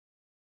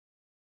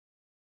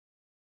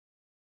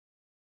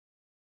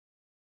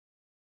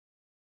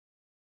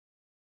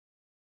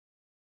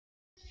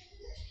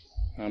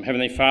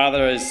Heavenly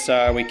Father,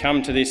 as we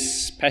come to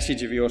this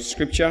passage of your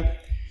scripture,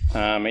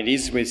 it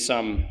is with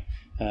some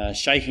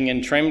shaking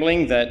and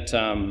trembling that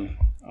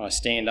I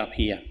stand up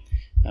here,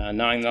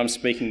 knowing that I'm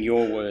speaking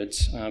your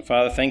words.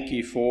 Father, thank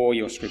you for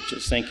your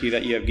scriptures. Thank you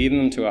that you have given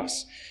them to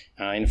us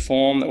in a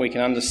form that we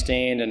can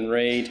understand and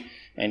read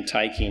and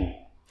take in.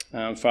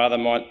 Father,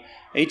 might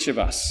each of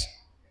us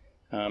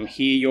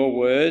hear your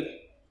word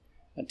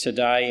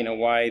today in a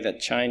way that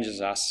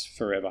changes us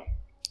forever.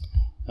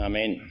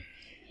 Amen.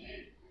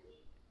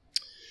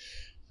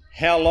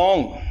 How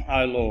long,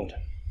 O Lord?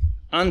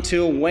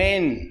 Until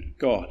when,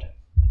 God?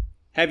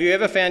 Have you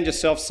ever found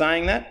yourself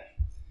saying that?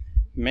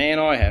 Man,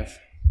 I have.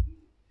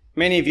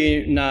 Many of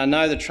you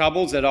know the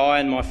troubles that I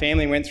and my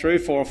family went through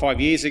 4 or 5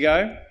 years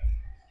ago,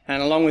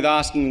 and along with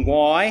asking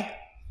why,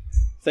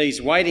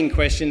 these waiting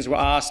questions were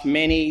asked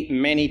many,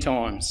 many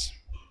times.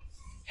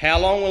 How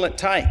long will it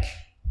take?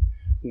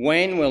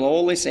 When will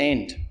all this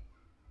end?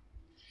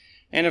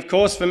 And of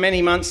course, for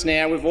many months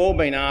now, we've all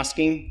been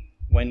asking,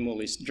 when will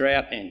this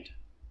drought end?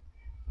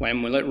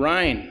 When will it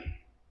rain?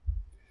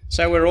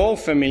 So we're all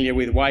familiar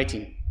with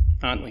waiting,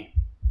 aren't we?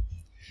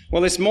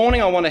 Well, this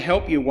morning I want to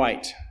help you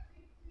wait.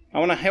 I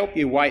want to help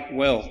you wait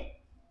well.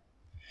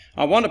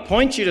 I want to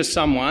point you to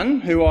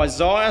someone who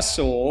Isaiah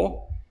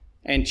saw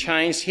and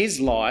changed his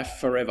life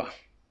forever.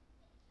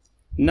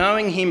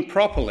 Knowing him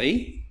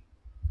properly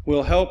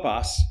will help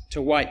us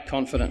to wait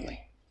confidently.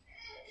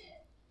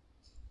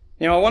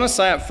 Now, I want to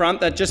say up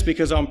front that just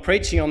because I'm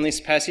preaching on this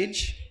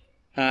passage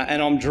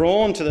and I'm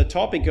drawn to the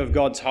topic of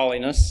God's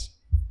holiness,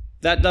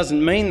 that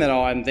doesn't mean that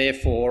I am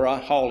therefore a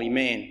holy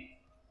man.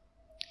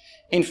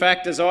 In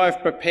fact, as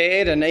I've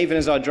prepared and even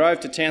as I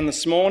drove to town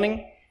this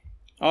morning,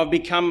 I've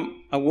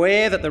become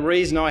aware that the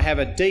reason I have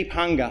a deep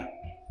hunger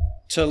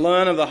to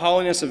learn of the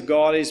holiness of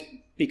God is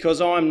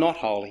because I'm not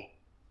holy.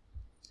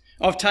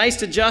 I've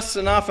tasted just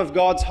enough of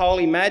God's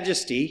holy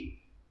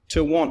majesty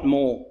to want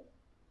more.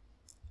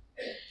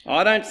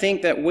 I don't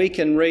think that we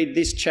can read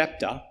this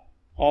chapter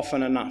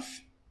often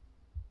enough.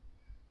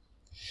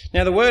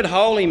 Now, the word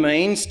holy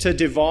means to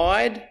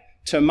divide,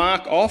 to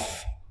mark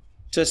off,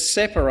 to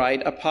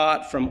separate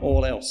apart from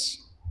all else.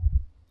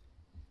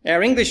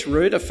 Our English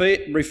root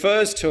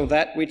refers to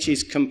that which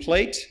is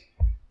complete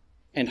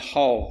and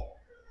whole.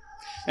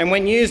 And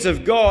when used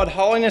of God,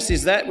 holiness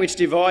is that which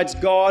divides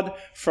God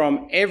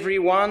from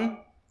everyone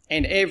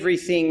and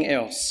everything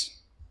else.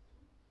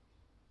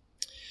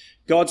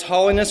 God's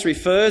holiness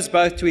refers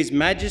both to his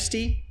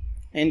majesty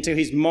and to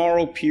his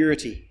moral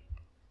purity.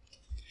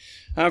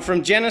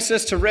 From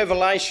Genesis to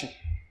Revelation,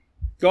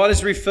 God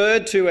is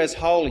referred to as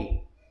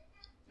holy,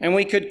 and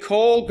we could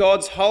call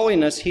God's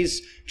holiness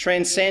his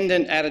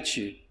transcendent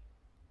attribute,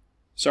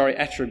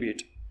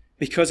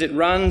 because it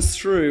runs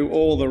through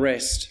all the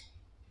rest.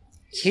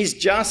 His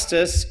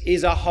justice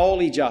is a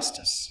holy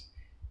justice.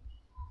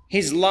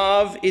 His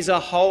love is a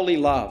holy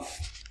love.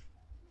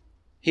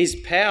 His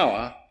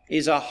power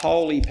is a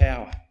holy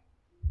power.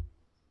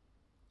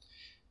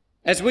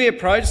 As we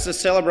approach the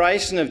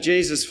celebration of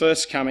Jesus'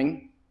 first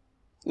coming,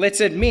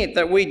 let's admit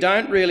that we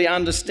don't really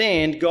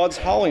understand God's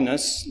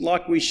holiness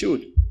like we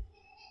should.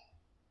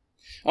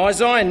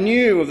 Isaiah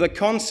knew of the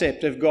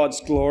concept of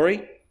God's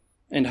glory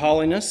and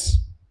holiness,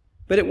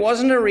 but it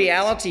wasn't a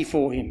reality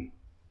for him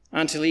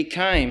until he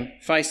came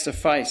face to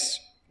face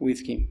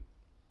with him.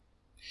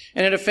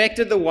 And it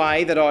affected the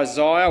way that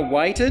Isaiah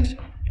waited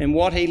and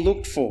what he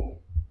looked for.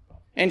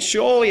 And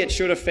surely it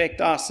should affect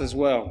us as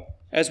well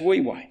as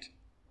we wait.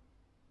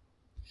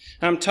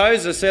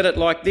 Tozer said it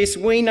like this: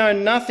 we know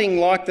nothing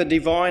like the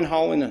divine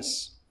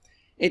holiness.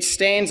 It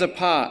stands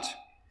apart,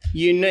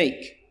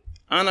 unique,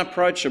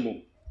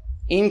 unapproachable,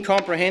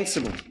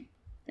 incomprehensible,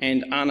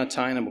 and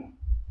unattainable.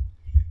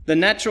 The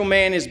natural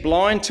man is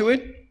blind to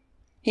it.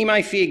 He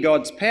may fear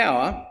God's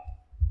power,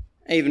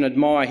 even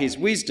admire his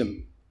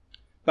wisdom,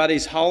 but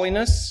his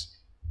holiness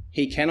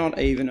he cannot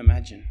even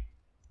imagine.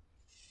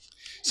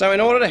 So in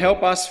order to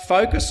help us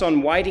focus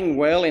on waiting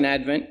well in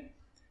Advent,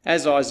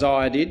 as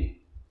Isaiah did,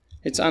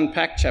 let's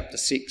unpack chapter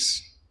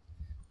 6.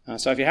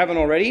 So if you haven't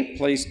already,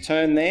 please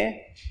turn there.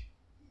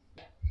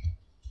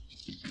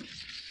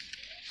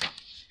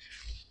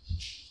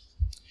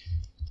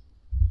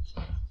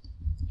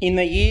 In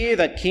the year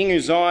that King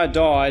Uzziah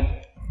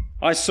died,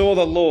 I saw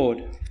the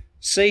Lord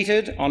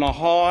seated on a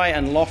high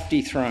and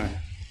lofty throne,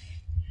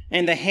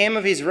 and the hem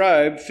of his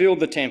robe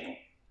filled the temple.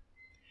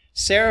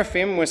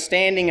 Seraphim were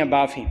standing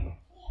above him.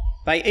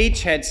 They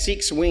each had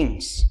 6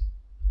 wings.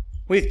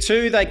 With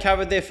 2 they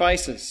covered their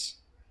faces.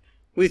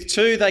 With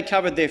 2 they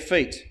covered their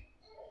feet.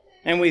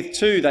 And with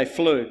 2 they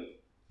flew.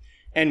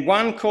 And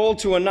one called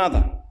to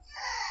another,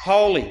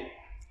 Holy,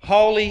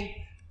 holy,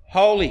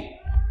 holy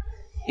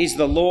is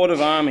the Lord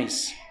of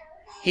armies.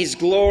 His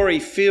glory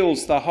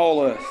fills the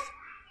whole earth.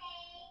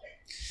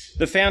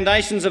 The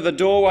foundations of the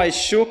doorways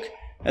shook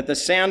at the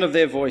sound of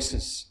their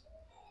voices,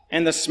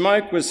 and the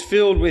smoke was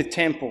filled with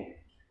temple.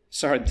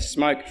 The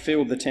smoke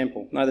filled the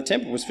temple. No, the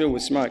temple was filled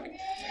with smoke.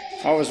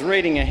 I was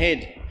reading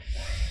ahead.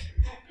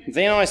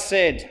 Then I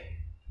said,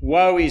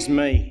 Woe is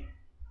me,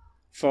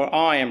 for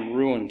I am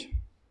ruined,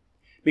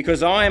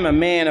 because I am a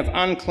man of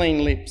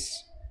unclean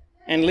lips,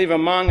 and live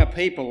among a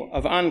people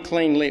of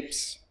unclean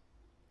lips,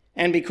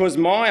 and because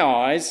my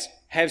eyes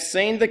have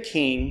seen the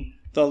King,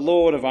 the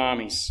Lord of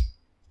armies."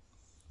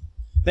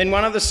 Then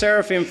one of the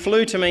seraphim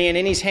flew to me, and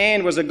in his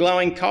hand was a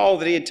glowing coal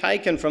that he had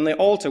taken from the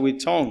altar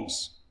with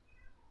tongs.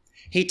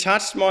 He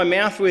touched my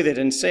mouth with it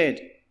and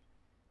said,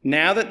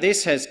 "Now that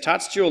this has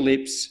touched your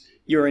lips,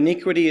 your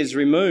iniquity is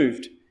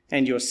removed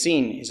and your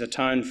sin is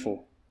atoned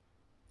for."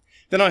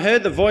 Then I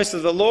heard the voice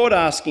of the Lord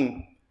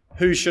asking,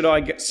 "Who should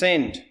I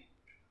send?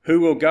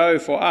 Who will go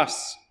for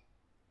us?"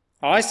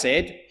 I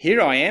said,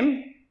 "Here I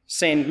am,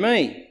 send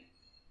me."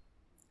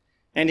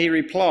 And he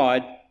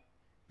replied,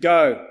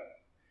 "Go,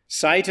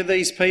 say to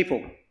these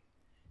people,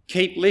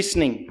 keep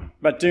listening,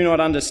 but do not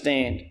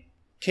understand.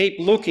 Keep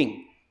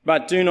looking,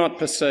 but do not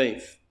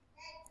perceive.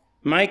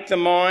 Make the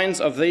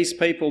minds of these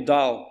people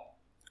dull,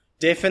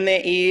 deafen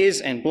their ears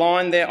and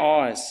blind their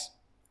eyes.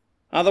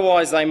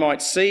 Otherwise they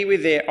might see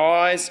with their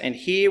eyes and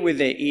hear with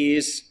their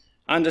ears,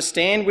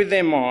 understand with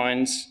their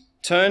minds,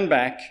 turn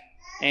back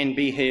and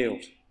be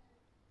healed."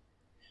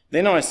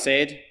 Then I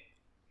said,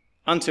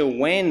 "Until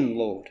when,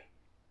 Lord?"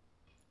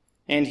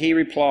 And he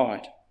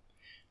replied,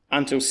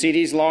 "Until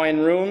cities lie in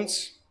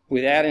ruins,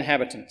 without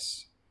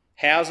inhabitants.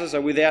 Houses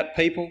are without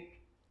people.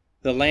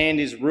 The land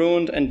is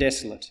ruined and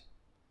desolate,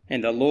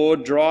 and the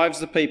Lord drives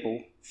the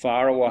people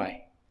far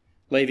away,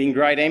 leaving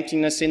great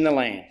emptiness in the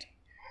land.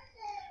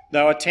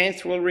 Though a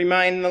tenth will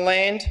remain in the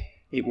land,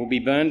 it will be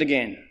burned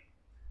again.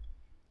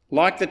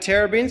 Like the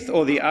terebinth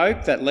or the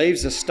oak that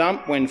leaves a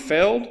stump when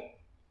felled,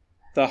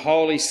 the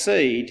holy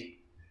seed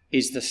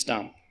is the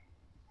stump."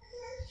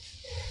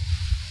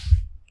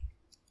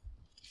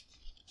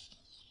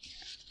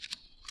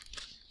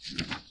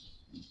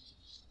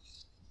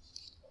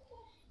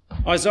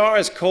 Isaiah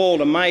is called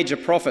a major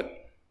prophet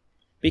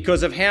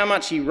because of how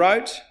much he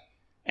wrote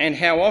and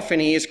how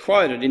often he is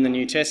quoted in the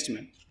New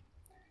Testament.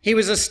 He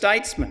was a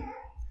statesman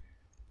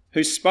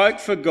who spoke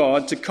for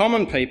God to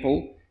common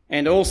people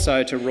and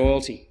also to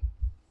royalty.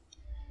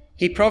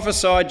 He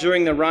prophesied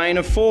during the reign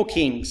of 4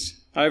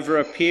 kings over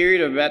a period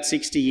of about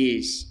 60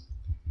 years,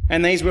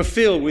 and these were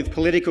filled with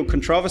political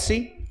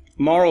controversy,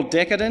 moral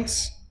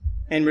decadence,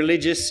 and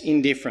religious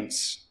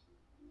indifference.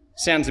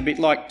 Sounds a bit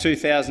like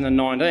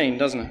 2019,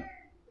 doesn't it?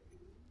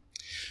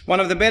 One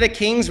of the better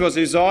kings was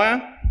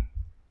Uzziah.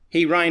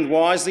 He reigned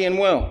wisely and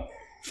well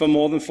for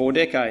more than 4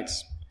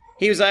 decades.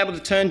 He was able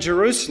to turn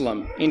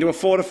Jerusalem into a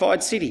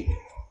fortified city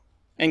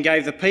and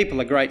gave the people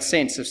a great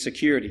sense of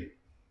security.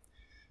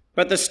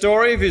 But the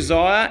story of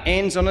Uzziah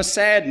ends on a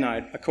sad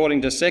note,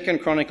 according to 2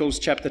 Chronicles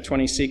chapter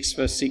 26,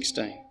 verse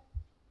 16.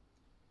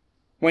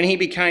 When he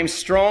became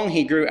strong,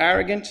 he grew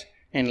arrogant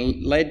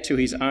and led to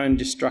his own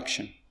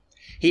destruction.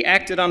 He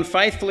acted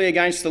unfaithfully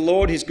against the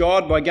Lord his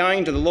God by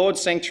going to the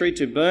Lord's sanctuary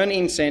to burn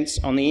incense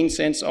on the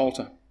incense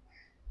altar.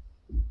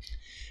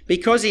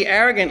 Because he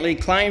arrogantly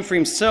claimed for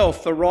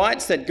himself the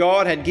rights that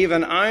God had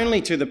given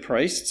only to the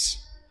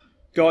priests,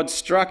 God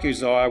struck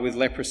Uzziah with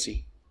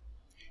leprosy.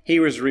 He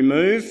was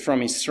removed from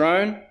his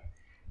throne,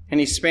 and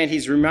he spent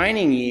his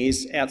remaining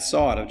years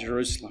outside of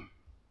Jerusalem.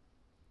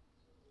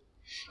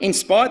 In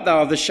spite,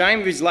 though, of the shame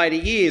of his later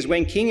years,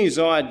 when King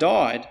Uzziah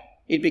died,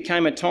 it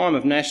became a time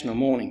of national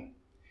mourning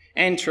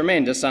and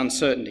tremendous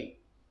uncertainty.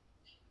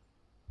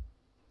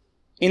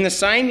 In the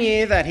same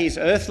year that his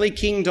earthly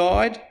king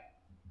died,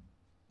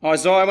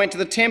 Isaiah went to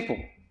the temple,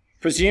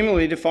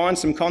 presumably to find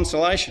some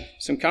consolation,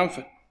 some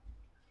comfort.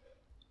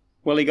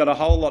 Well, he got a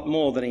whole lot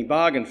more than he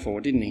bargained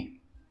for, didn't he?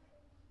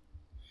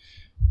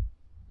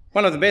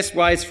 One of the best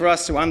ways for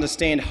us to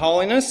understand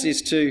holiness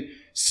is to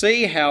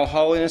see how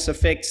holiness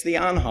affects the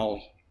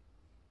unholy.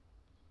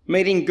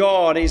 Meeting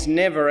God is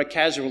never a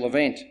casual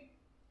event,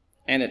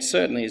 and it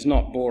certainly is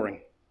not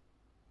boring.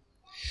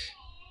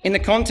 In the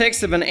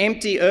context of an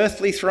empty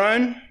earthly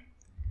throne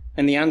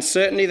and the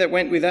uncertainty that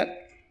went with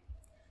that,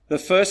 the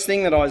first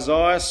thing that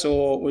Isaiah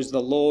saw was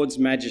the Lord's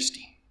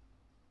majesty.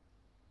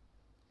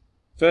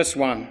 Verse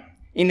 1,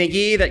 "In the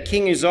year that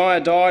King Uzziah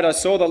died, I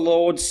saw the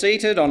Lord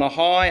seated on a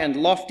high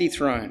and lofty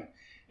throne,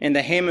 and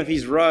the hem of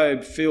his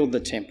robe filled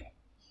the temple."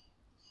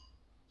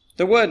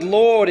 The word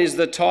Lord is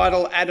the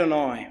title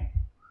Adonai,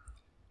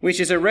 which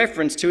is a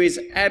reference to his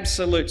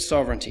absolute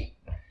sovereignty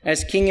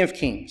as King of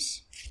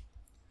Kings.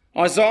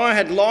 Isaiah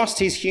had lost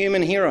his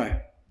human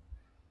hero,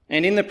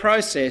 and in the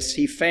process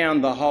he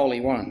found the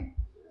Holy One.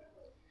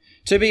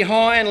 To be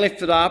high and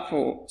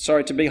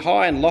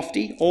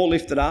lofty, or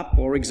lifted up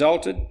or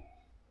exalted,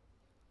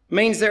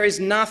 means there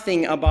is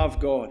nothing above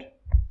God.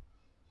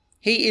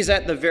 He is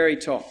at the very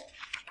top.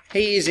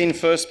 He is in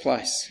first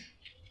place.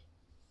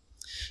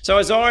 So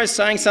Isaiah is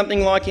saying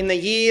something like, in the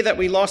year that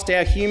we lost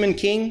our human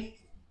king,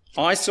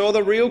 I saw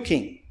the real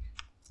king,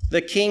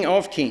 the King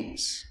of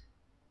Kings.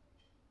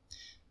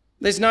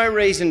 There's no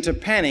reason to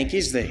panic,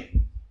 is there,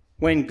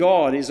 when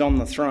God is on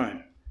the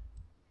throne?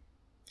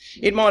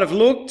 It might have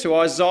looked to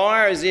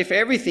Isaiah as if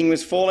everything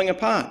was falling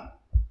apart,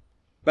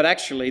 but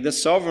actually the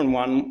Sovereign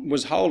One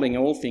was holding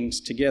all things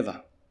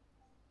together.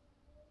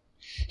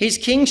 His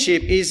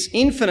kingship is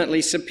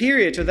infinitely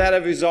superior to that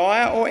of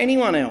Uzziah or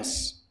anyone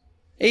else.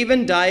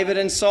 Even David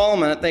and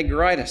Solomon at their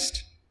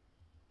greatest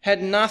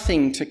had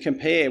nothing to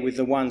compare with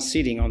the one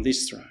sitting on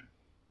this throne.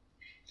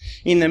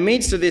 In the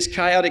midst of this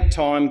chaotic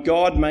time,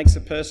 God makes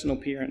a personal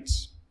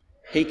appearance.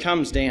 He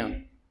comes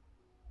down.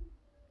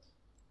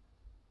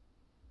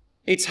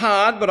 It's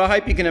hard, but I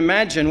hope you can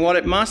imagine what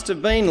it must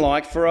have been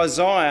like for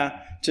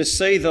Isaiah to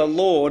see the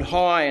Lord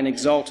high and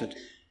exalted,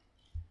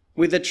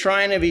 with the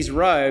train of his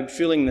robe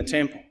filling the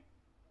temple.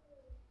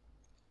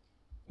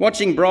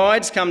 Watching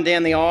brides come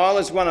down the aisle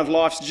is one of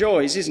life's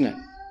joys, isn't it?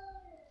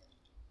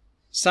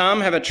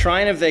 Some have a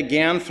train of their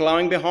gown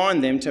flowing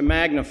behind them to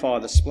magnify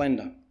the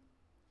splendour.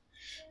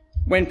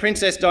 When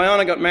Princess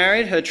Diana got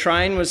married, her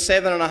train was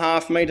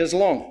 7.5 metres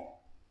long.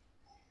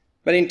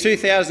 But in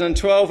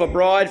 2012, a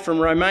bride from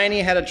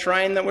Romania had a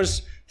train that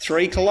was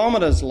 3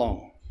 kilometres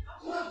long.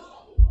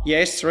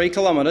 Yes, 3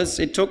 kilometres.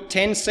 It took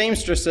 10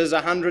 seamstresses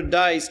 100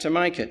 days to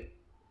make it.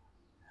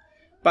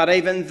 But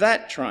even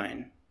that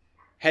train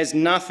has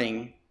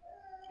nothing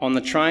on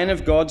the train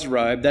of God's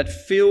robe that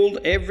filled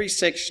every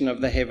section of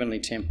the heavenly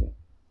temple.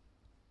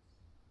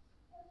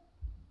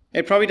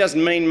 It probably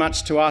doesn't mean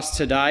much to us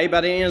today,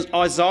 but in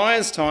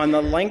Isaiah's time,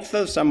 the length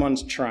of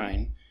someone's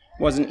train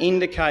was an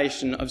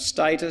indication of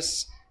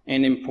status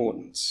and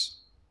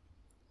importance.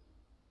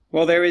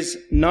 Well, there is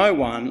no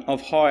one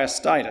of higher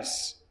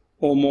status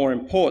or more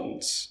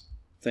importance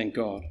than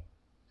God.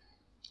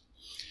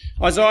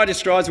 Isaiah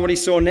describes what he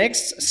saw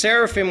next.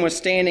 Seraphim were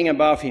standing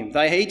above him.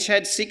 They each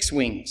had 6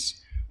 wings.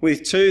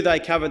 With 2 they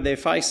covered their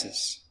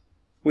faces.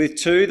 With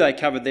 2 they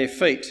covered their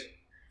feet.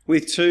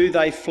 With 2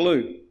 they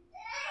flew.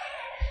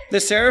 The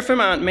seraphim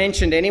aren't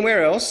mentioned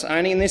anywhere else,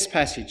 only in this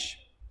passage,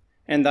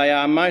 and they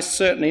are most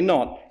certainly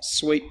not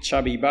sweet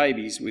chubby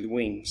babies with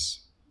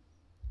wings.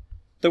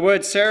 The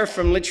word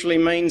seraphim literally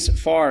means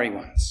fiery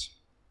ones.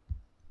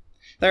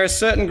 They're a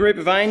certain group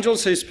of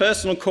angels whose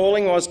personal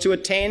calling was to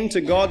attend to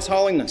God's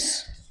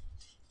holiness,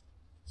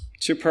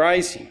 to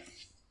praise him.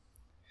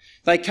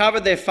 They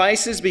covered their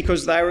faces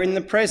because they were in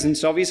the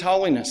presence of his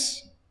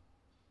holiness.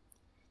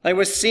 They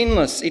were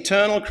sinless,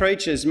 eternal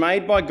creatures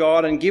made by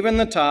God and given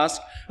the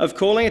task of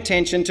calling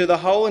attention to the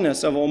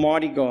holiness of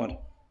Almighty God.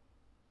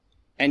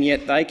 And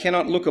yet they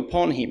cannot look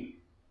upon him,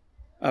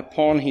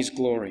 upon his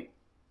glory.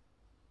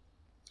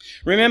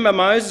 Remember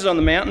Moses on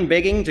the mountain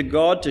begging to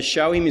God to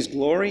show him his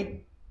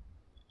glory?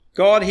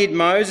 God hid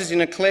Moses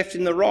in a cleft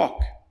in the rock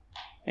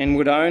and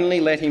would only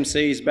let him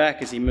see his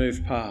back as he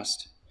moved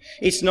past.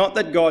 It's not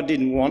that God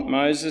didn't want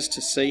Moses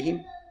to see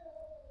him,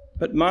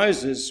 but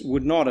Moses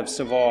would not have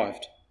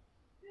survived.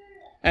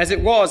 As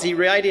it was, he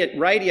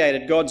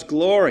radiated God's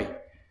glory,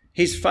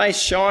 his face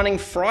shining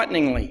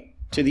frighteningly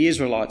to the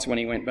Israelites when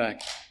he went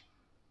back.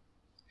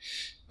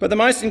 But the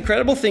most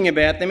incredible thing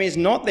about them is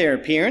not their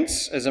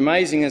appearance, as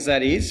amazing as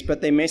that is,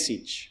 but their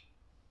message.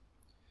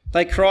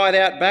 They cried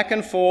out back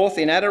and forth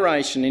in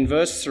adoration in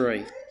verse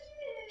 3.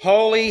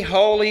 Holy,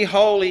 holy,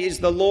 holy is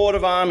the Lord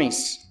of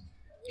armies.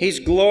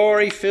 His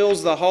glory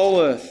fills the whole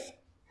earth.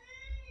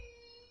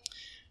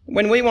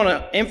 When we want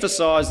to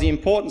emphasise the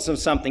importance of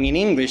something in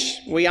English,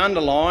 we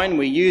underline,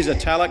 we use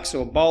italics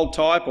or bold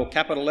type or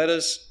capital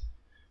letters.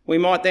 We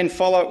might then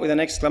follow it with an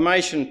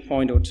exclamation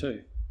point or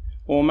 2,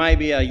 or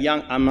maybe a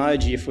young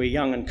emoji if we're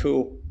young and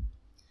cool.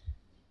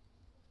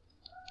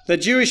 The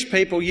Jewish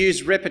people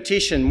used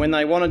repetition when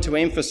they wanted to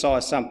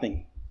emphasise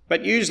something,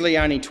 but usually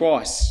only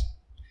twice.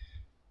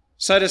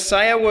 So to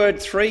say a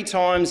word 3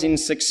 times in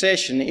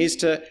succession is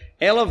to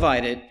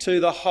elevate it to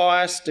the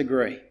highest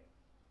degree.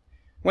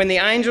 When the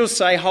angels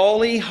say,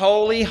 holy,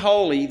 holy,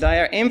 holy, they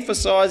are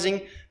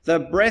emphasising the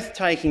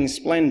breathtaking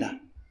splendour,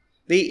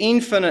 the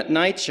infinite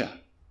nature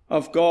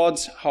of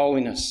God's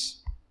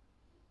holiness.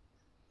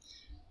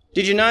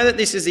 Did you know that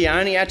this is the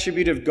only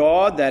attribute of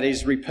God that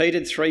is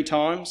repeated 3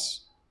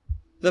 times?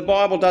 The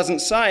Bible doesn't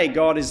say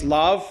God is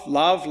love,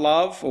 love,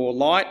 love, or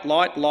light,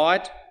 light,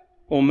 light,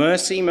 or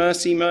mercy,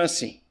 mercy,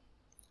 mercy.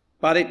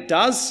 But it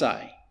does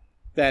say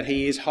that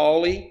he is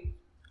holy,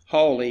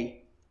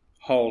 holy,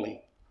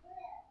 holy.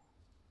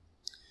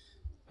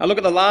 Now look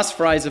at the last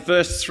phrase of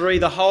verse 3.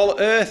 The whole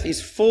earth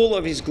is full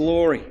of his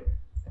glory.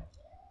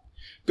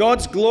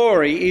 God's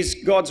glory is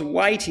God's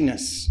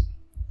weightiness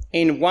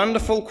in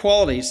wonderful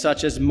qualities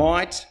such as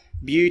might,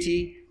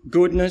 beauty,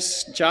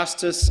 goodness,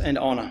 justice, and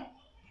honour.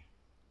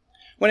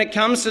 When it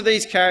comes to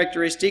these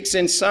characteristics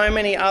and so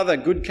many other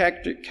good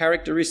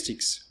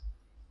characteristics,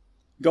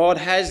 God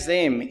has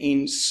them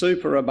in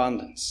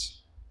superabundance.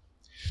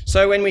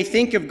 So when we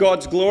think of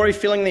God's glory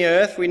filling the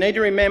earth, we need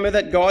to remember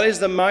that God is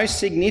the most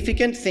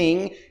significant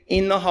thing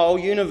in the whole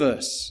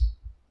universe.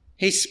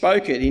 He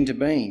spoke it into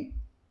being.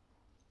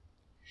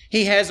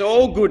 He has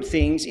all good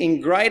things in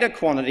greater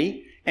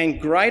quantity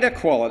and greater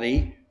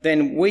quality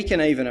than we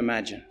can even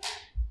imagine.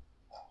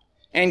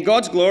 And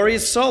God's glory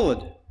is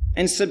solid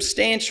and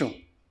substantial.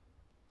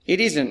 It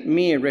isn't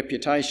mere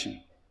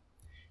reputation.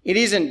 It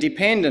isn't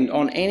dependent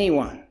on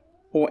anyone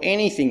or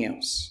anything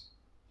else.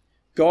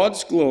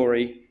 God's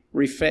glory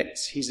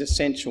reflects his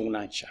essential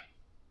nature.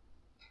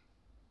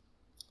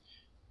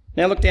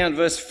 Now look down at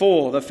verse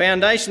 4. The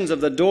foundations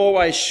of the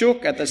doorway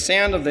shook at the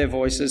sound of their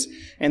voices,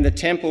 and the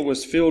temple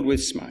was filled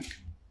with smoke.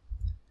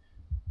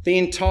 The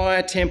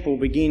entire temple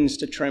begins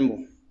to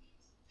tremble.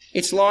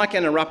 It's like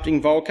an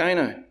erupting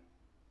volcano.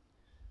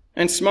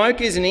 And smoke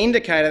is an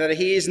indicator that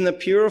he is in the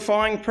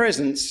purifying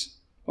presence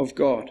of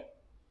God.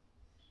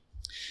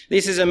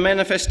 This is a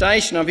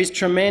manifestation of his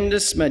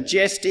tremendous,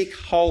 majestic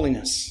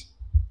holiness,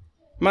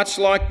 much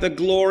like the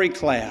glory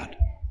cloud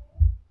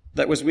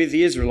that was with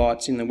the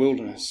Israelites in the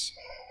wilderness.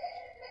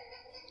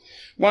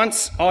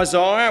 Once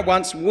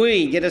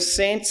we get a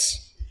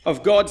sense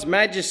of God's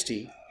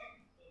majesty,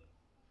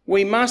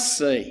 we must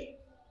see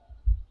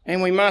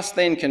and we must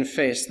then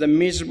confess the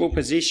miserable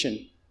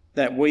position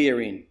that we are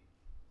in.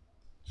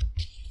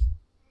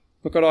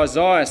 Look what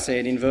Isaiah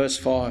said in verse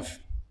 5.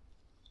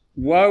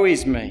 Woe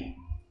is me,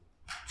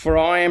 for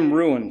I am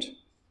ruined,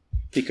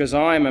 because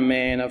I am a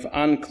man of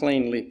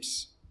unclean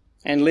lips,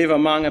 and live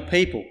among a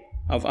people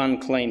of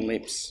unclean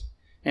lips,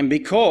 and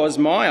because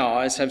my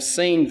eyes have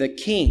seen the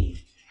King,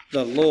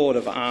 the Lord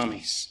of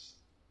armies.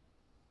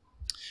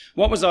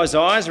 What was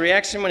Isaiah's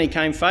reaction when he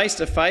came face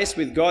to face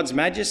with God's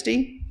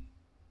majesty?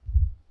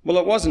 Well,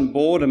 it wasn't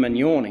boredom and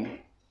yawning.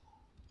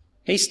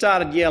 He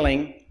started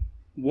yelling,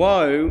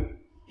 "Woe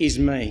is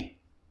me."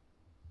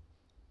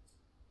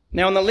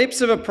 Now, on the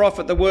lips of a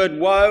prophet, the word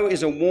woe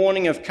is a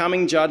warning of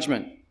coming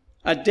judgment,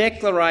 a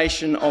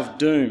declaration of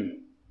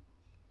doom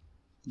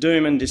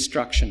and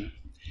destruction.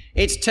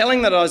 It's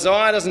telling that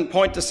Isaiah doesn't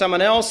point to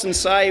someone else and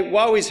say,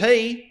 "Woe is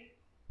he,"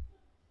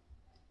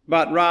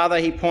 but rather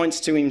he points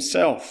to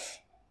himself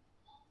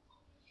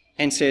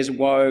and says,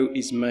 "Woe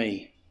is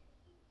me."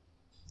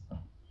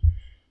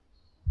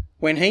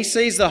 When he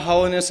sees the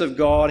holiness of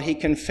God, he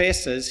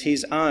confesses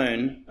his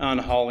own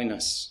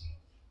unholiness.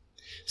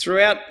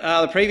 Throughout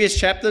the previous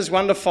chapters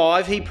 1 to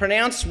 5, he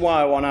pronounced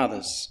woe on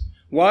others.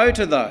 Woe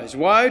to those,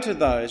 woe to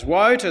those,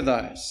 woe to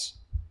those.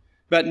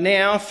 But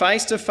now,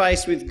 face to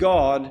face with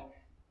God,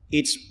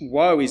 it's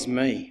woe is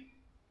me.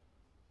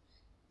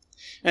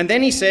 And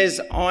then he says,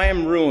 I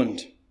am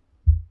ruined,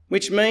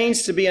 which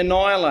means to be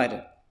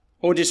annihilated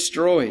or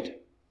destroyed.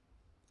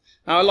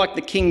 Like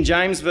the King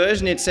James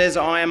Version, it says,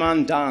 I am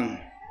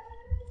undone.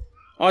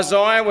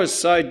 Isaiah was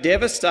so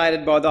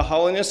devastated by the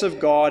holiness of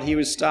God, he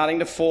was starting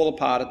to fall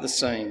apart at the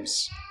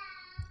seams.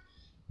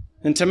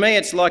 And to me,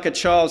 it's like a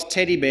child's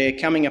teddy bear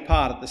coming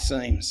apart at the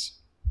seams.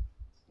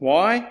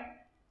 Why?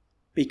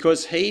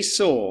 Because he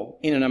saw,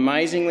 in an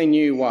amazingly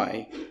new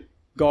way,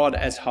 God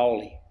as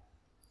holy.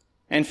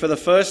 And for the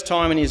first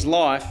time in his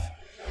life,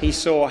 he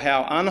saw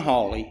how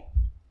unholy,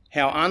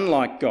 how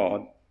unlike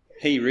God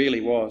he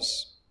really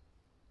was.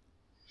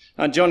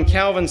 John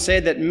Calvin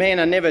said that men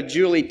are never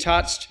duly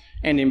touched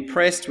and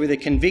impressed with a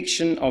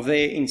conviction of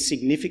their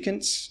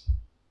insignificance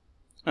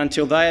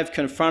until they have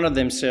confronted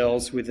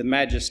themselves with the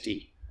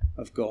majesty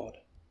of God.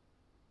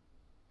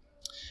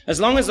 As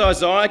long as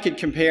Isaiah could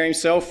compare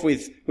himself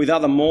with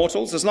other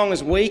mortals, as long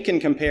as we can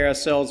compare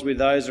ourselves with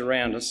those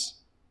around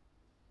us,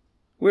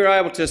 we're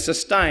able to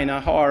sustain a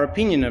higher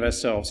opinion of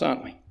ourselves,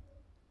 aren't we?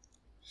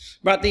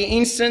 But the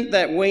instant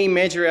that we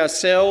measure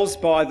ourselves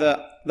by the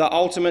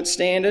ultimate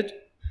standard,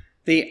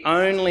 the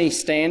only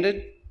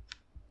standard,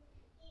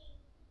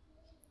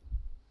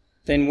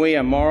 then we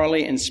are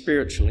morally and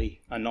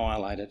spiritually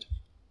annihilated.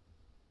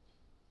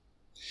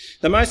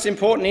 The most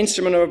important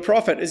instrument of a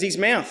prophet is his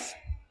mouth.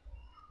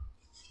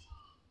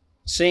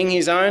 Seeing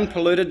his own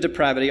polluted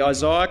depravity,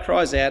 Isaiah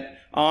cries out,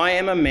 I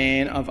am a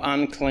man of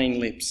unclean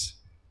lips.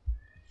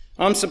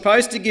 I'm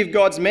supposed to give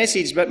God's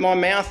message, but my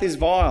mouth is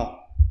vile.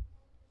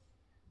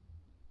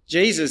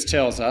 Jesus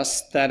tells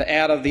us that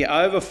out of the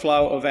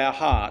overflow of our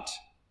heart,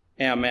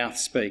 our mouth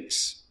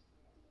speaks.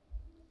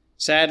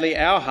 Sadly,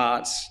 our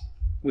hearts,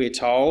 we're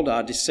told,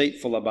 are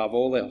deceitful above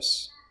all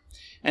else.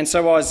 And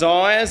so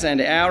Isaiah's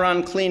and our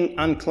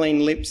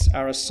unclean lips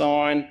are a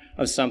sign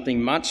of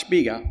something much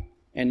bigger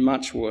and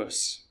much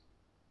worse.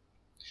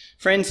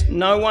 Friends,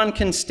 no one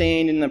can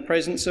stand in the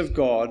presence of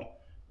God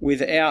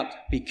without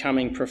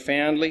becoming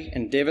profoundly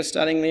and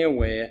devastatingly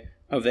aware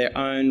of their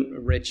own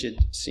wretched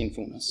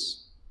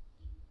sinfulness.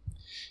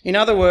 In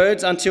other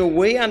words, until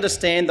we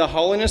understand the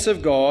holiness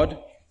of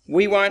God,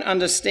 we won't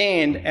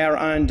understand our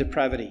own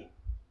depravity,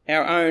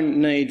 our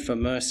own need for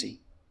mercy.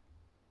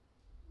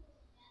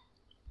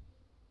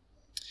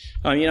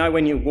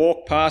 When you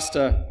walk past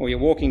or you're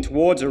walking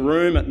towards a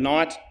room at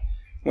night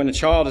when a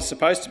child is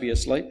supposed to be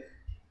asleep,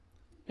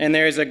 and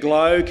there is a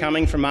glow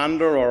coming from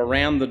under or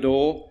around the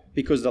door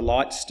because the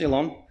light's still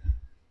on.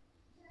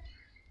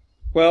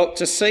 Well,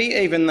 to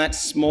see even that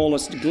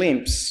smallest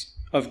glimpse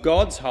of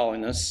God's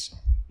holiness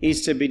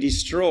is to be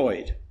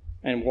destroyed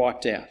and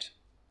wiped out.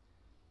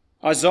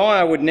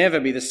 Isaiah would never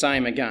be the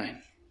same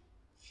again.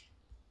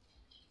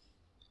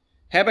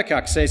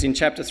 Habakkuk says in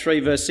chapter 3,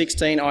 verse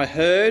 16, I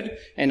heard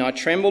and I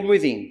trembled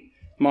within.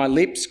 My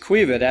lips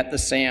quivered at the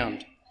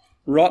sound.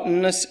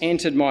 Rottenness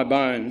entered my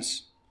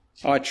bones.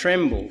 I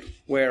trembled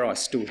where I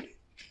stood.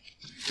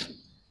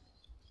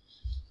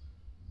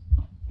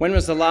 When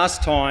was the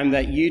last time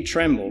that you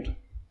trembled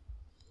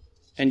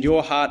and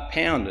your heart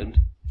pounded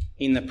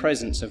in the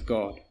presence of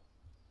God.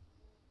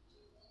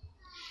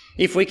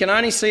 If we can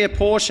only see a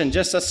portion,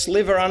 just a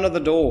sliver under the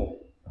door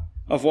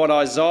of what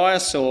Isaiah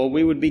saw,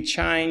 we would be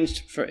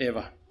changed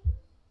forever.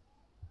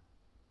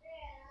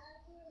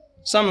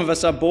 Some of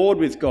us are bored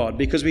with God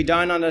because we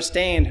don't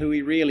understand who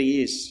he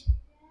really is.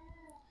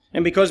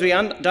 And because we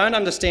don't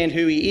understand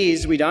who he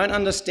is, we don't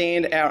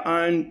understand our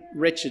own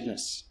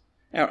wretchedness,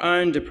 our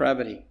own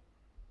depravity.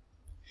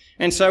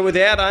 And so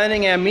without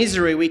owning our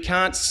misery, we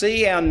can't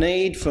see our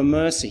need for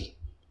mercy,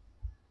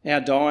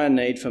 our dire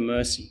need for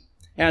mercy,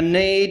 our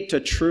need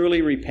to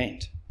truly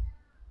repent.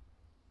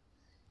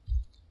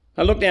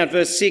 Now look down at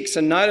verse 6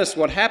 and notice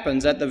what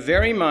happens at the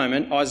very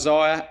moment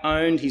Isaiah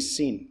owned his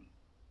sin.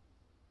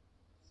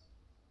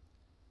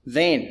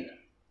 Then,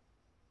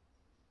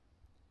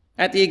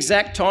 at the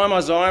exact time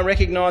Isaiah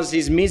recognised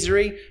his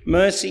misery,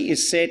 mercy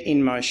is set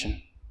in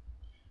motion.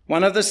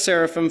 One of the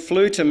seraphim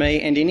flew to me,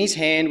 and in his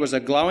hand was a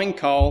glowing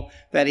coal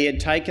that he had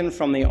taken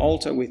from the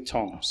altar with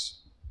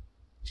tongs.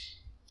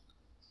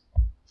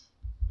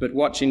 But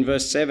watch in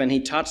verse 7, he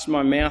touched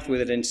my mouth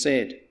with it and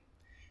said,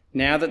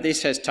 "Now that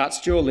this has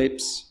touched your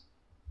lips,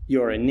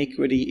 your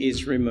iniquity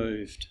is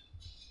removed.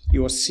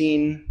 Your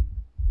sin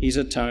is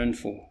atoned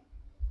for."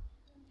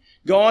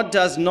 God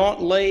does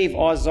not leave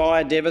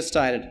Isaiah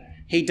devastated.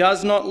 He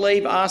does not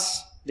leave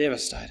us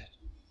devastated.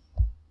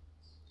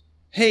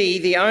 He,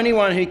 the only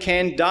one who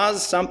can,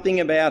 does something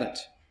about it.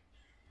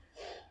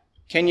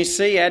 Can you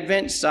see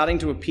Advent starting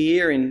to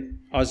appear in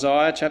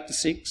Isaiah chapter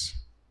 6?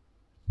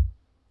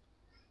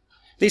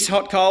 This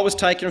hot coal was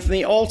taken from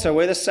the altar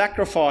where the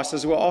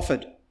sacrifices were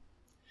offered.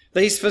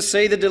 These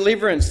foresee the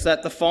deliverance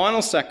that the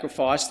final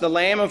sacrifice, the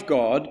Lamb of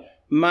God,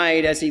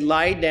 made as he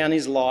laid down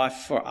his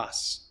life for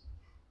us.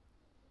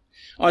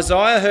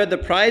 Isaiah heard the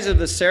praise of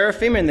the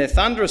seraphim and their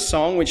thunderous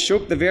song, which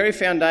shook the very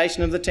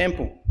foundation of the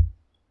temple.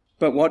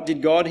 But what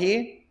did God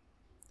hear?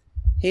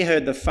 He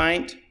heard the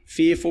faint,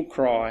 fearful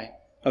cry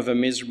of a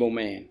miserable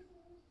man.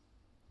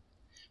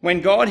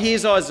 When God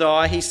hears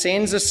Isaiah, he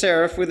sends a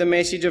seraph with a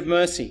message of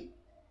mercy.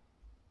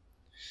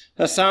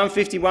 The Psalm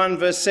 51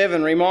 verse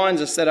 7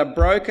 reminds us that a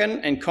broken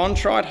and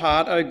contrite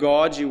heart, O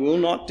God, you will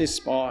not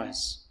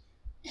despise.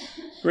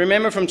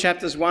 Remember from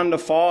chapters 1 to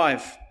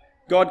 5,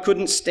 God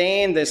couldn't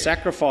stand their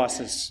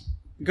sacrifices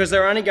because they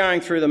were only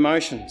going through the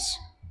motions.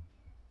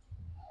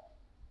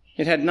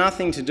 It had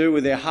nothing to do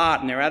with their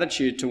heart and their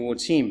attitude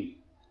towards him.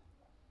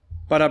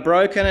 But a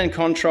broken and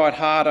contrite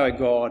heart, O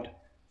God,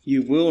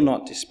 you will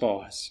not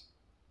despise.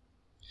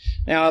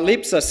 Now our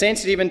lips are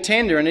sensitive and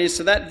tender, and it is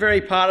to that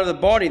very part of the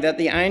body that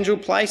the angel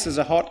places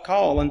a hot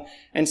coal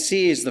and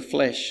sears the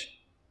flesh.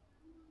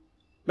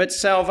 But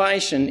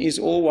salvation is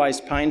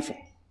always painful,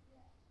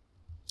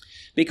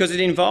 because it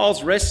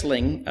involves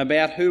wrestling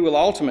about who will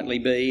ultimately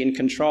be in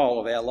control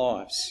of our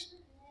lives.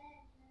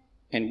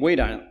 And we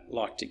don't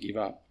like to give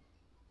up.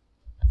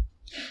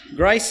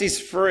 Grace is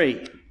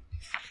free,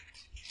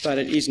 but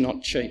it is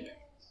not cheap.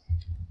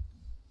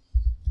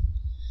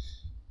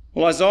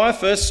 Well, Isaiah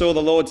first saw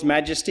the Lord's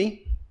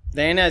majesty.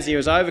 Then, as he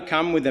was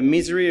overcome with the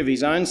misery of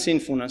his own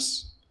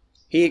sinfulness,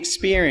 he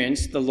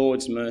experienced the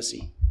Lord's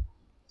mercy.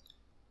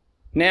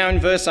 Now in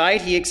verse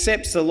 8, he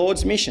accepts the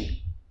Lord's mission.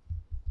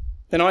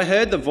 Then I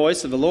heard the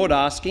voice of the Lord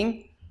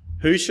asking,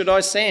 "Who should I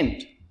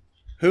send?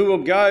 Who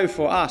will go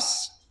for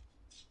us?"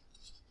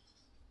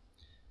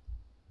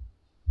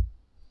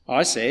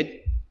 I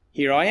said,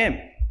 "Here I am.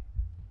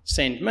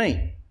 Send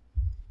me."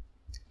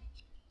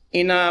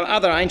 In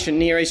other ancient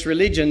Near East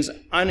religions,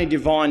 only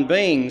divine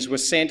beings were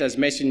sent as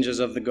messengers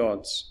of the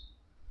gods.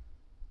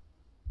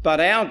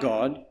 But our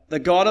God, the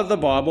God of the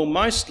Bible,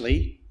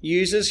 mostly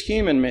uses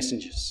human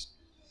messengers.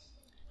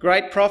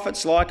 Great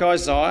prophets like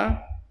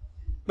Isaiah,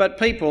 but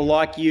people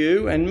like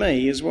you and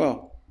me as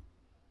well.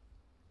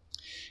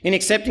 In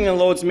accepting the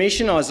Lord's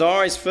mission,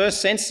 Isaiah is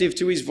first sensitive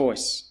to his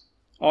voice.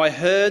 I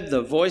heard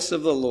the voice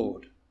of the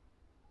Lord.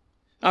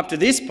 Up to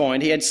this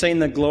point, he had seen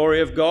the glory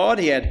of God,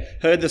 he had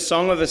heard the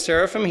song of the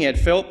seraphim, he had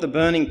felt the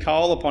burning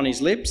coal upon his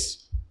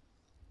lips.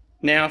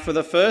 Now, for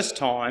the first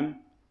time,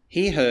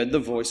 he heard the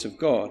voice of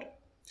God.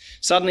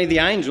 Suddenly the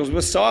angels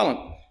were silent,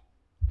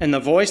 and the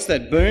voice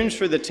that boomed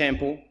through the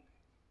temple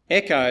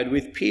echoed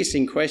with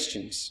piercing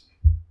questions.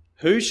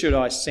 Who should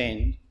I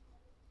send,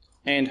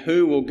 and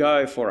who will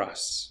go for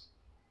us?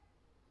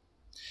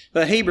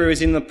 The Hebrew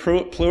is in the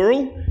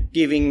plural,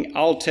 giving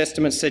Old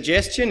Testament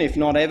suggestion, if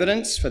not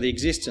evidence, for the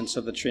existence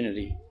of the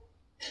Trinity.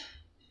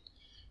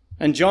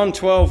 And John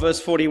 12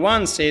 verse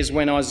 41 says,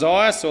 when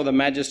Isaiah saw the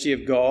majesty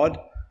of God,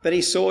 that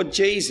he saw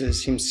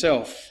Jesus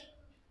himself.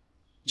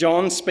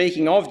 John,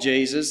 speaking of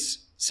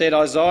Jesus, said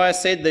Isaiah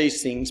said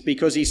these things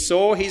because he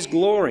saw his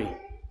glory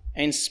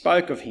and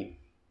spoke of him.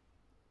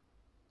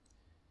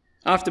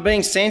 After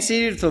being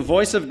sensitive to the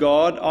voice of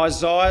God,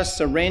 Isaiah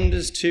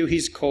surrenders to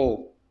his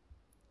call.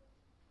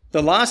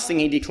 The last thing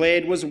he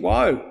declared was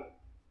woe,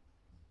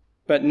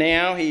 but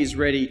now he is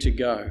ready to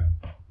go.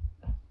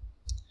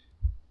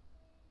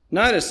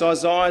 Notice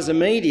Isaiah's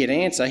immediate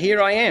answer,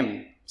 here I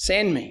am,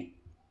 send me.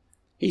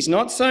 He's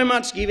not so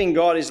much giving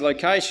God his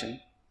location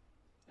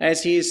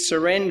as he is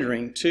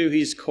surrendering to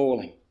his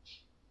calling.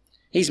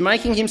 He's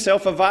making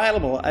himself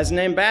available as an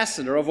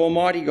ambassador of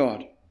Almighty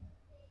God.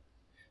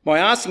 By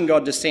asking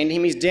God to send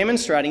him, he's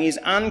demonstrating his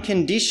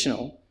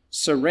unconditional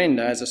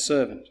surrender as a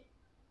servant.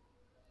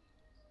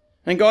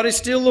 And God is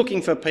still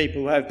looking for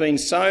people who have been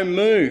so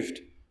moved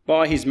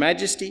by his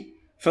majesty,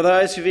 for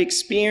those who've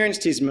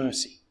experienced his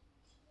mercy,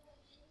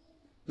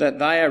 that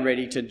they are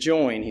ready to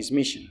join his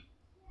mission.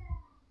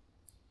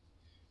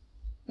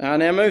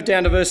 Now move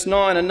down to verse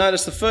 9 and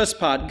notice the first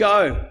part.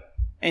 Go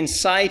and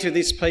say to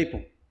this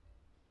people.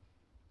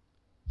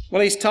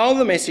 Well, he's told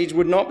the message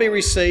would not be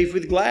received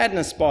with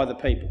gladness by the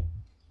people.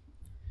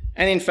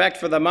 And in fact,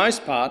 for the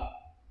most part,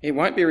 it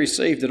won't be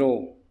received at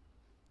all.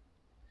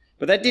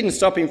 But that didn't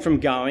stop him from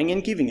going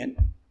and giving it.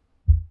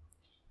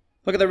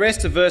 Look at the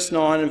rest of verse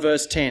 9 and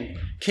verse 10.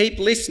 Keep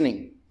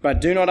listening,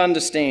 but do not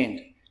understand.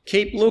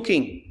 Keep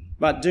looking,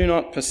 but do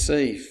not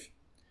perceive.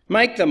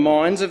 Make the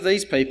minds of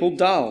these people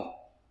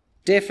dull,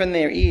 deafen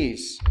their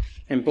ears,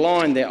 and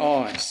blind their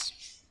eyes.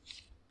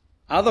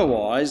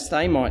 Otherwise,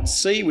 they might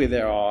see with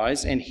their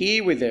eyes and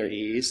hear with their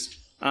ears,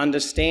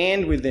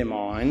 understand with their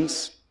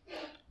minds,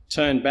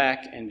 turn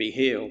back and be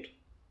healed.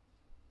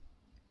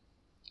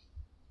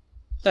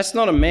 That's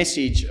not a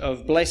message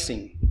of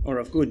blessing or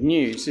of good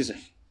news, is it?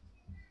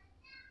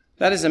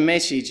 That is a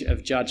message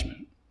of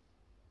judgment.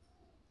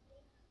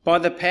 By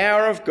the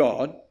power of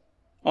God,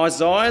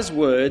 Isaiah's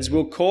words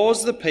will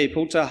cause the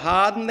people to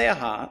harden their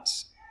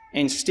hearts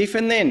and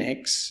stiffen their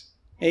necks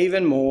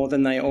even more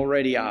than they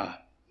already are.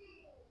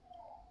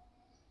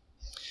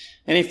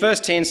 And if verse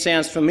 10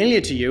 sounds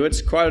familiar to you,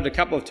 it's quoted a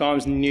couple of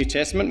times in the New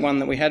Testament, one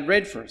that we had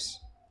read for us.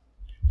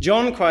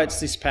 John quotes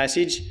this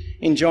passage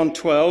in John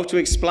 12 to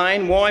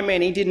explain why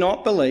many did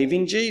not believe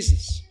in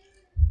Jesus.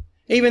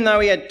 Even though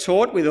he had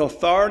taught with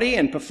authority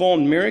and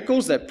performed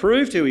miracles that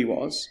proved who he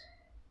was,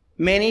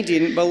 many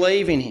didn't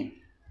believe in him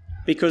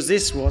because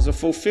this was a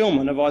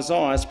fulfilment of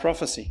Isaiah's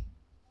prophecy.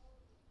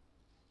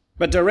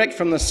 But direct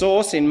from the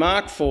source in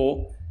Mark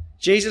 4,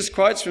 Jesus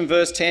quotes from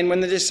verse 10 when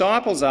the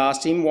disciples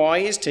asked him why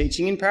he is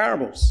teaching in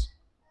parables.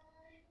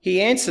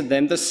 He answered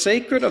them, "The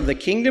secret of the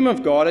kingdom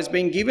of God has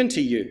been given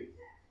to you,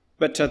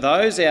 but to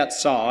those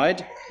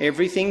outside,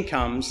 everything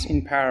comes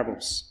in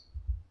parables."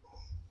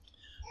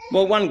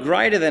 Well, one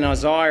greater than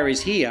Isaiah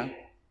is here,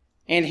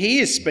 and he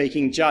is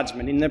speaking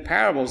judgment in the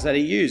parables that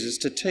he uses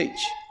to teach.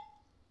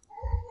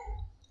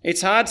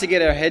 It's hard to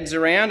get our heads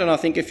around, and I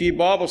think a few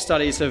Bible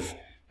studies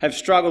have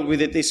struggled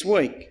with it this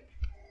week.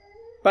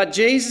 But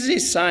Jesus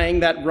is saying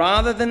that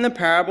rather than the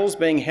parables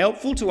being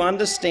helpful to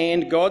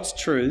understand God's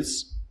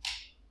truths,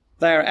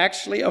 they are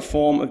actually a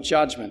form of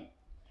judgment,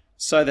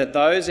 so that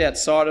those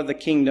outside of the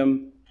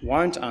kingdom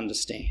won't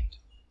understand.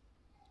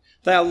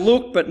 They'll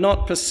look but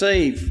not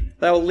perceive.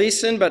 They'll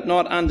listen but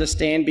not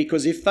understand,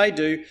 because if they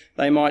do,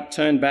 they might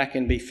turn back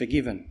and be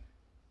forgiven.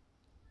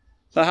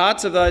 The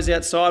hearts of those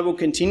outside will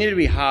continue to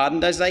be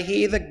hardened as they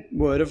hear the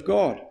word of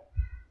God.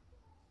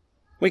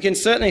 We can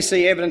certainly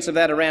see evidence of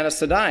that around us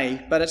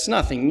today, but it's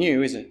nothing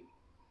new, is it?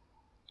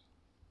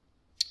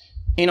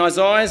 In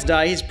Isaiah's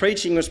day, his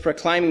preaching was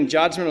proclaiming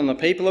judgment on the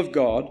people of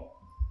God,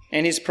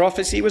 and his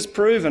prophecy was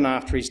proven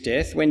after his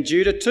death when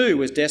Judah too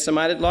was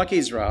decimated like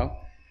Israel,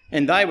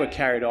 and they were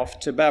carried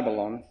off to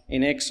Babylon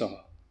in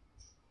exile.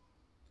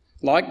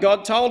 Like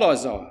God told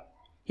Isaiah,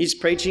 his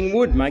preaching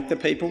would make the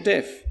people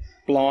deaf,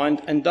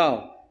 blind and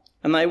dull,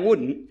 and they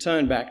wouldn't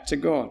turn back to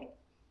God.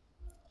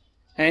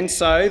 And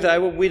so they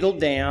were whittled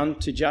down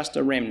to just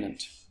a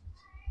remnant.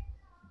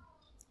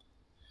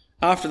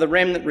 After the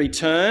remnant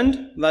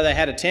returned, though they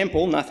had a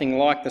temple, nothing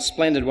like the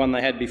splendid one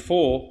they had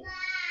before,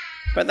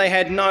 but they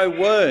had no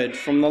word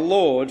from the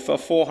Lord for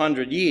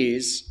 400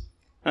 years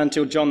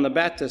until John the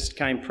Baptist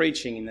came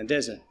preaching in the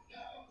desert.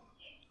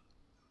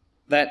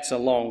 That's a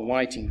long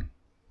waiting.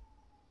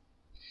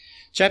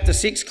 Chapter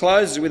 6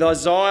 closes with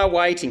Isaiah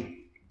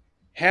waiting.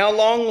 How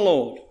long,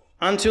 Lord?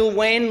 Until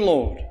when,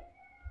 Lord?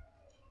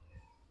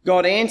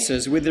 God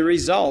answers with the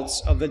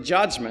results of the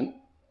judgment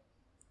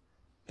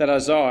that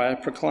Isaiah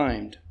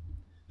proclaimed.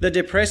 The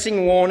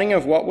depressing warning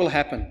of what will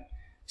happen.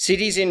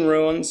 Cities in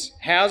ruins,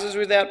 houses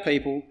without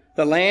people,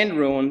 the land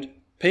ruined,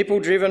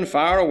 people driven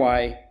far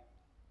away,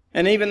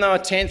 and even though a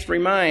tenth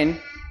remain,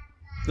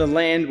 the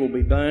land will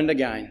be burned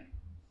again.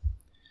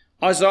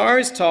 Isaiah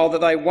is told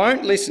that they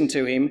won't listen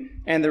to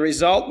him, and the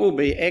result will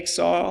be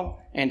exile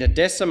and a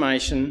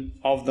decimation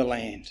of the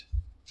land,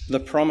 the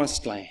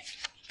promised land.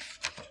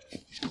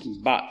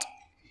 But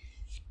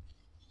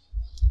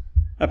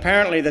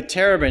apparently the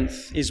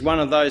terebinth is one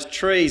of those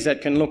trees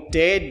that can look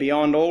dead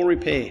beyond all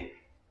repair,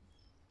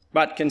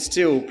 but can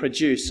still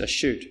produce a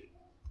shoot.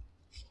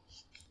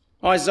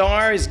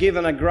 Isaiah is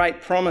given a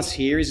great promise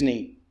here, isn't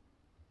he?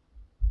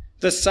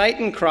 The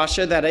Satan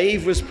crusher that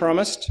Eve was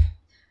promised,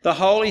 the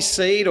holy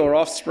seed or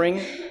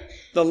offspring,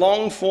 the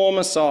long-for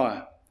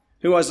Messiah,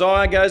 who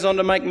Isaiah goes on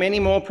to make many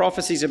more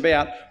prophecies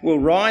about, will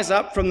rise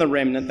up from the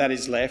remnant that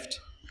is left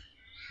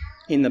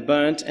in the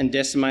burnt and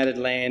decimated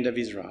land of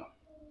Israel.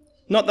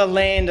 Not the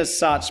land as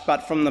such,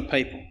 but from the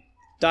people,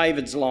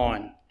 David's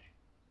line.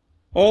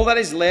 All that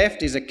is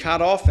left is a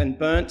cut off and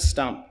burnt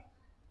stump,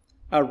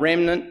 a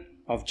remnant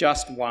of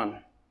just one.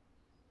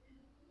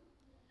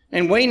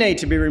 And we need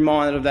to be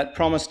reminded of that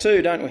promise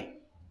too, don't we?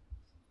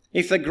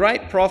 If the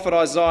great prophet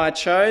Isaiah,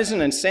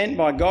 chosen and sent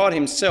by God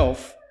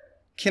himself,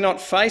 cannot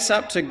face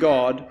up to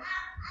God,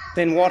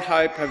 then what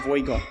hope have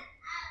we got?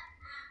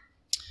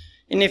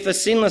 And if the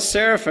sinless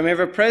seraphim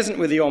ever present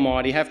with the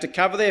Almighty have to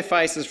cover their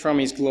faces from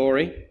his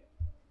glory,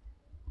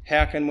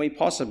 how can we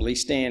possibly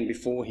stand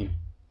before him?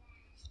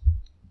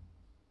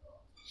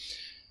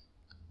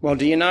 Well,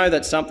 do you know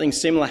that something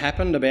similar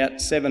happened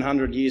about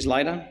 700 years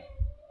later?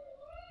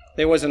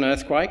 There was an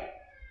earthquake.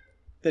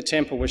 The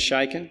temple was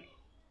shaken.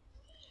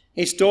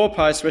 Its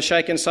doorposts were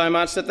shaken so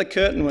much that the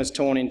curtain was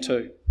torn in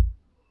two,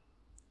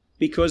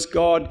 because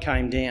God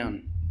came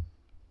down.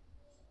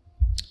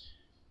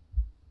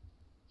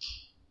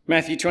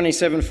 Matthew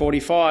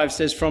 27:45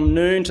 says, "From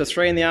noon to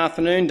 3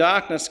 p.m,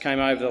 darkness came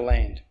over the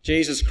land.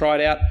 Jesus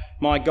cried out,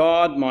 my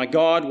God,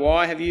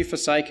 why have you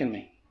forsaken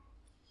me?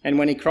 And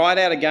when he cried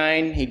out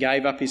again, he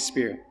gave up his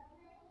spirit.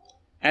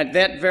 At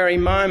that very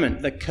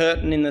moment, the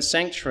curtain in the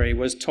sanctuary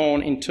was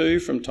torn in two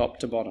from top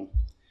to bottom.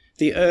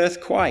 The earth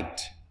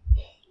quaked.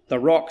 The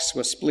rocks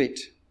were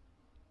split."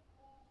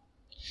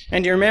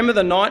 And do you remember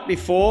the night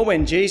before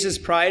when Jesus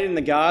prayed in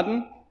the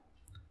garden?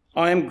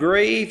 "I am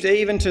grieved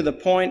even to the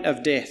point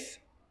of death."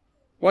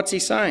 What's he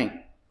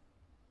saying?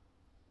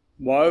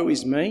 Woe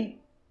is me.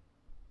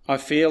 I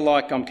feel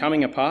like I'm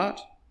coming apart.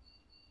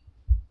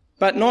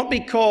 But not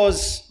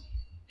because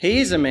he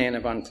is a man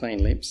of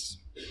unclean lips,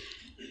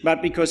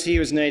 but because he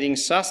was needing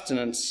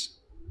sustenance,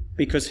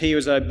 because he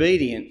was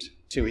obedient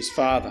to his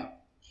Father.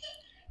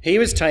 He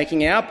was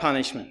taking our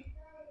punishment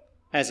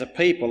as a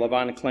people of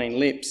unclean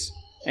lips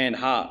and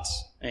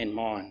hearts and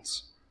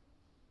minds.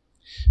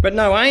 But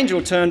no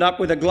angel turned up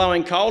with a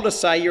glowing coal to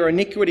say your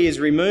iniquity is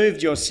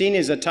removed, your sin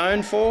is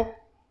atoned for,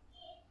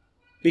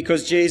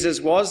 because Jesus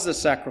was the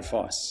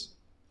sacrifice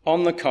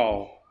on the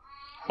coal,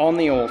 on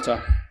the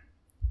altar.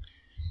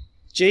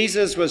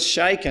 Jesus was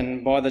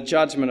shaken by the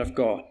judgment of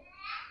God.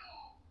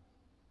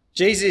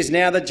 Jesus is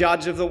now the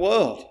judge of the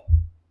world.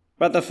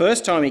 But the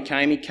first time he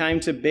came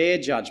to bear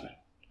judgment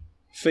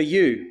for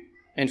you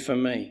and for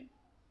me.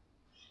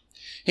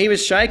 He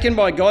was shaken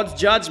by God's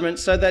judgment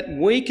so that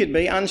we could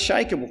be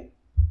unshakable,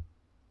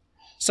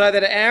 so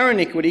that our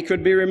iniquity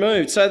could be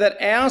removed, so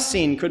that our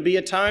sin could be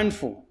atoned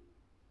for.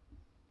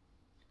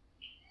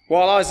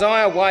 While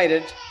Isaiah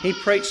waited, he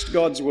preached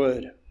God's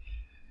word.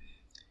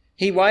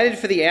 He waited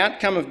for the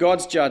outcome of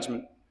God's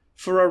judgment,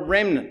 for a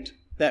remnant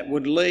that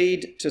would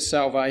lead to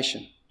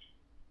salvation.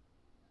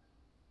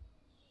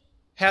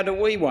 How do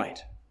we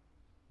wait?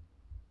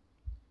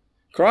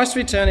 Christ's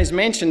return is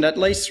mentioned at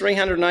least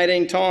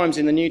 318 times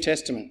in the New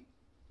Testament.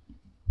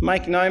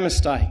 Make no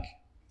mistake,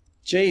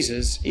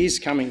 Jesus is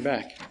coming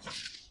back.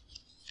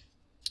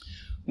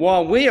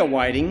 While we are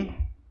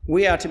waiting,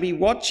 we are to be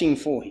watching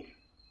for him.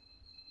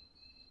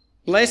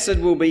 Blessed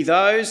will be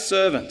those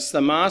servants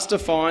the master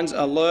finds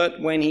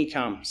alert when he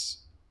comes.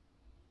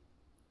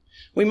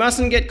 We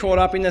mustn't get caught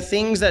up in the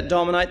things that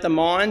dominate the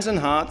minds and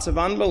hearts of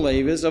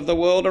unbelievers of the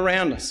world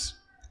around us,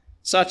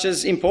 such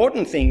as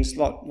important things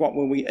like what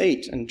will we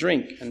eat and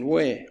drink and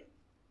wear.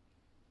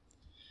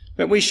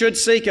 But we should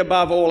seek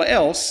above all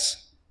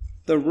else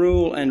the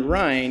rule and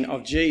reign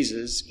of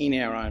Jesus in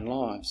our own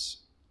lives.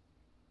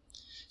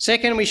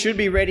 Second, we should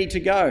be ready to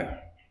go.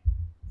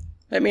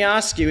 Let me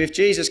ask you, if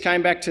Jesus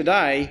came back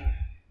today,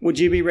 would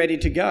you be ready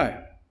to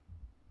go?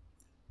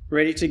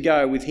 Ready to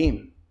go with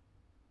him?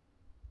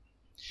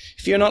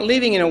 If you're not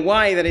living in a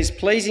way that is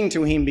pleasing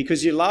to him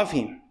because you love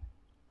him,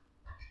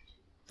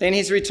 then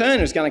his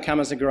return is going to come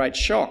as a great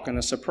shock and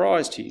a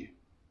surprise to you.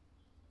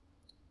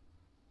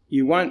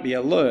 You won't be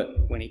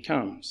alert when he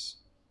comes.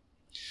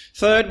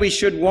 Third, we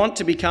should want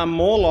to become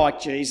more like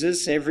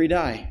Jesus every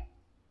day.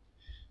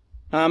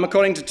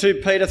 According to 2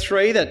 Peter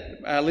 3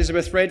 that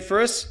Elizabeth read for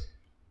us,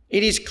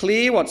 it is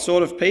clear what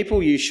sort of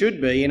people you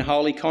should be in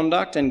holy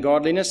conduct and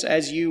godliness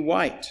as you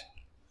wait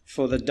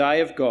for the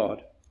day of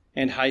God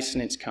and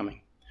hasten its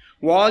coming.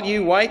 While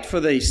you wait for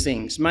these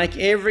things, make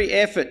every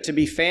effort to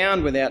be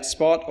found without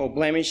spot or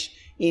blemish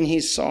in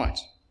his sight,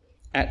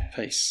 at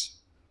peace.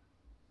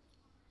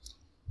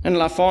 And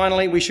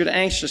finally, we should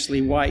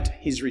anxiously wait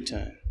his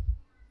return.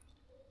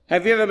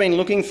 Have you ever been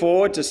looking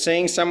forward to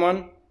seeing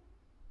someone?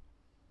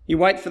 You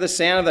wait for the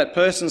sound of that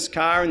person's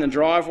car in the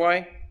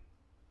driveway.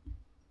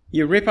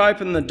 You rip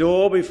open the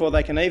door before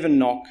they can even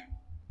knock.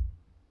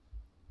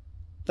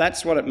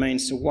 That's what it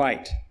means to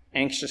wait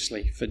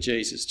anxiously for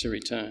Jesus to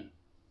return.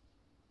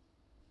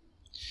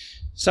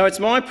 So it's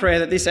my prayer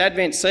that this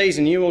Advent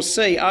season you will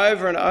see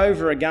over and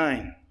over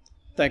again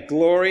the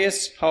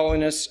glorious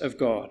holiness of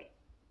God.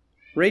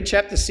 Read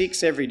chapter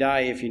 6 every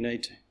day if you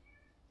need to.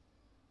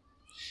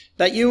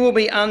 That you will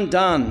be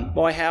undone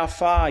by how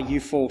far you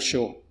fall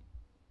short,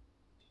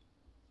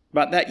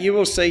 but that you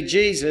will see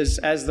Jesus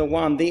as the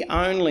one, the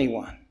only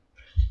one,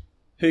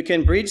 who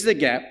can bridge the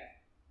gap,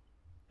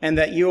 and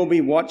that you will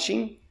be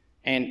watching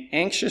and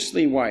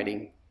anxiously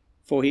waiting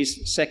for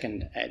his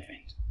second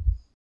advent.